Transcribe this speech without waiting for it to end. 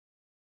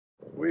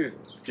we've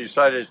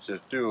decided to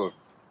do an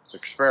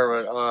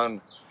experiment on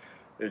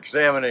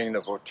examining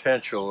the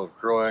potential of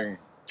growing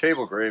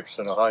table grapes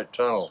in a high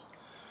tunnel.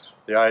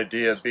 The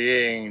idea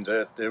being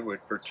that it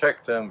would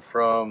protect them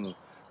from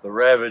the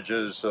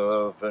ravages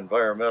of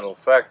environmental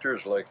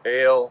factors like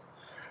hail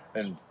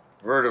and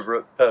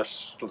vertebrate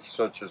pests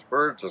such as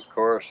birds, of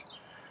course,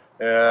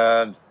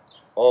 and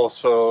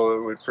also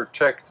it would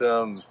protect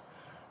them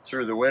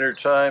through the winter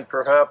time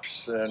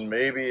perhaps, and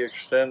maybe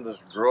extend the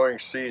growing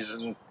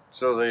season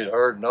so they'd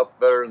harden up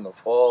better in the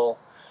fall.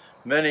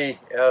 Many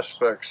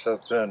aspects have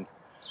been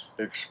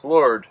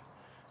explored,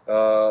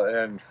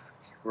 and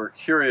we're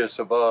curious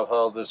about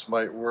how this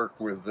might work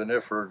with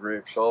vinifera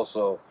grapes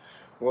also.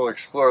 We'll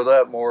explore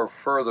that more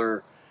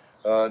further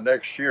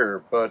next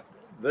year, but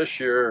this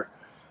year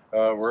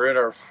we're in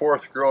our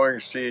fourth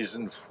growing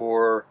season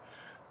for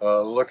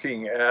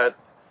looking at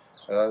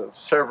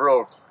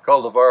several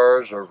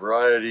cultivars or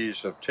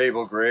varieties of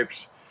table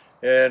grapes,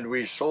 and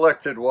we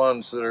selected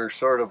ones that are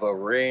sort of a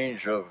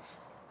range of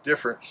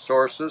different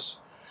sources.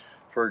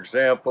 For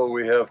example,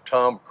 we have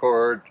Tom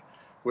Cord,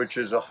 which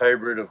is a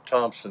hybrid of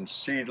Thompson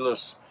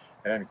Seedless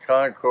and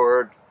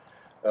Concord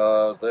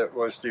that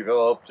was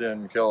developed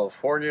in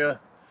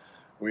California.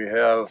 We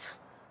have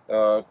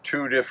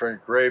two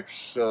different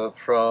grapes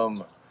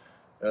from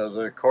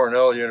the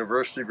Cornell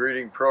University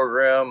breeding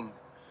program,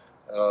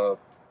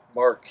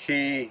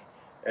 Marquis,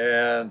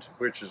 and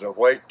which is a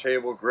white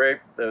table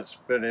grape that's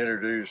been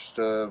introduced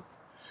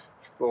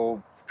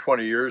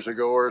 20 years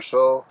ago or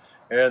so,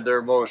 and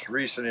their most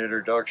recent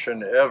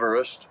introduction,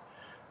 Everest,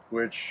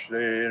 which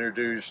they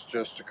introduced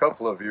just a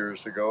couple of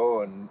years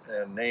ago and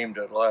named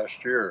it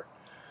last year.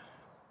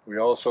 We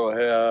also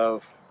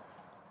have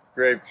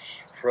grapes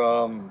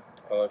from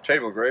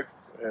table grape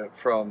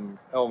from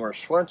Elmer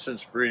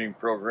Swenson's breeding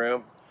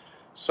program,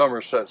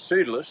 Somerset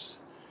Seedless,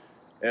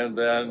 and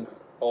then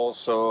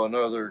also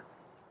another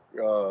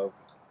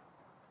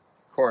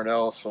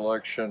Cornell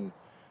selection,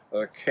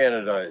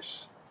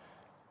 Canadice.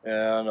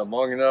 And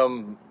among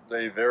them,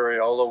 they vary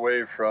all the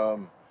way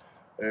from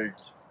a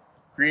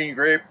green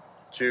grape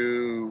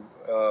to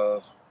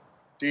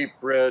deep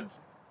red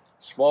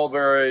small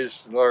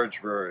berries,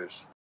 large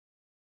berries.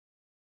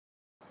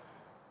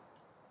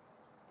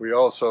 We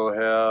also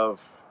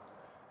have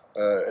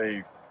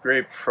a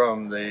grape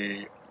from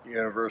the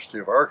University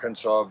of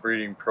Arkansas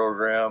breeding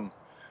program,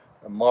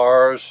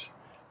 Mars,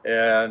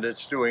 and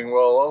it's doing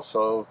well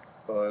also.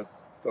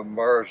 The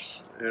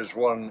Mars is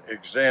one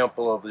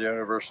example of the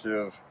University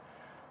of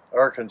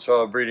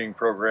Arkansas breeding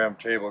program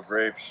table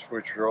grapes,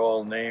 which are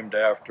all named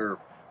after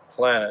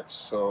planets.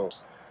 So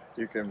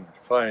you can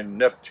find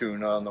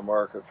Neptune on the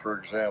market, for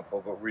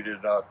example, but we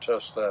did not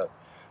test that.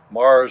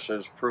 Mars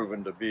has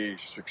proven to be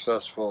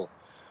successful,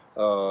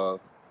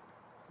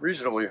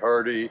 reasonably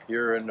hardy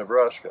here in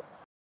Nebraska.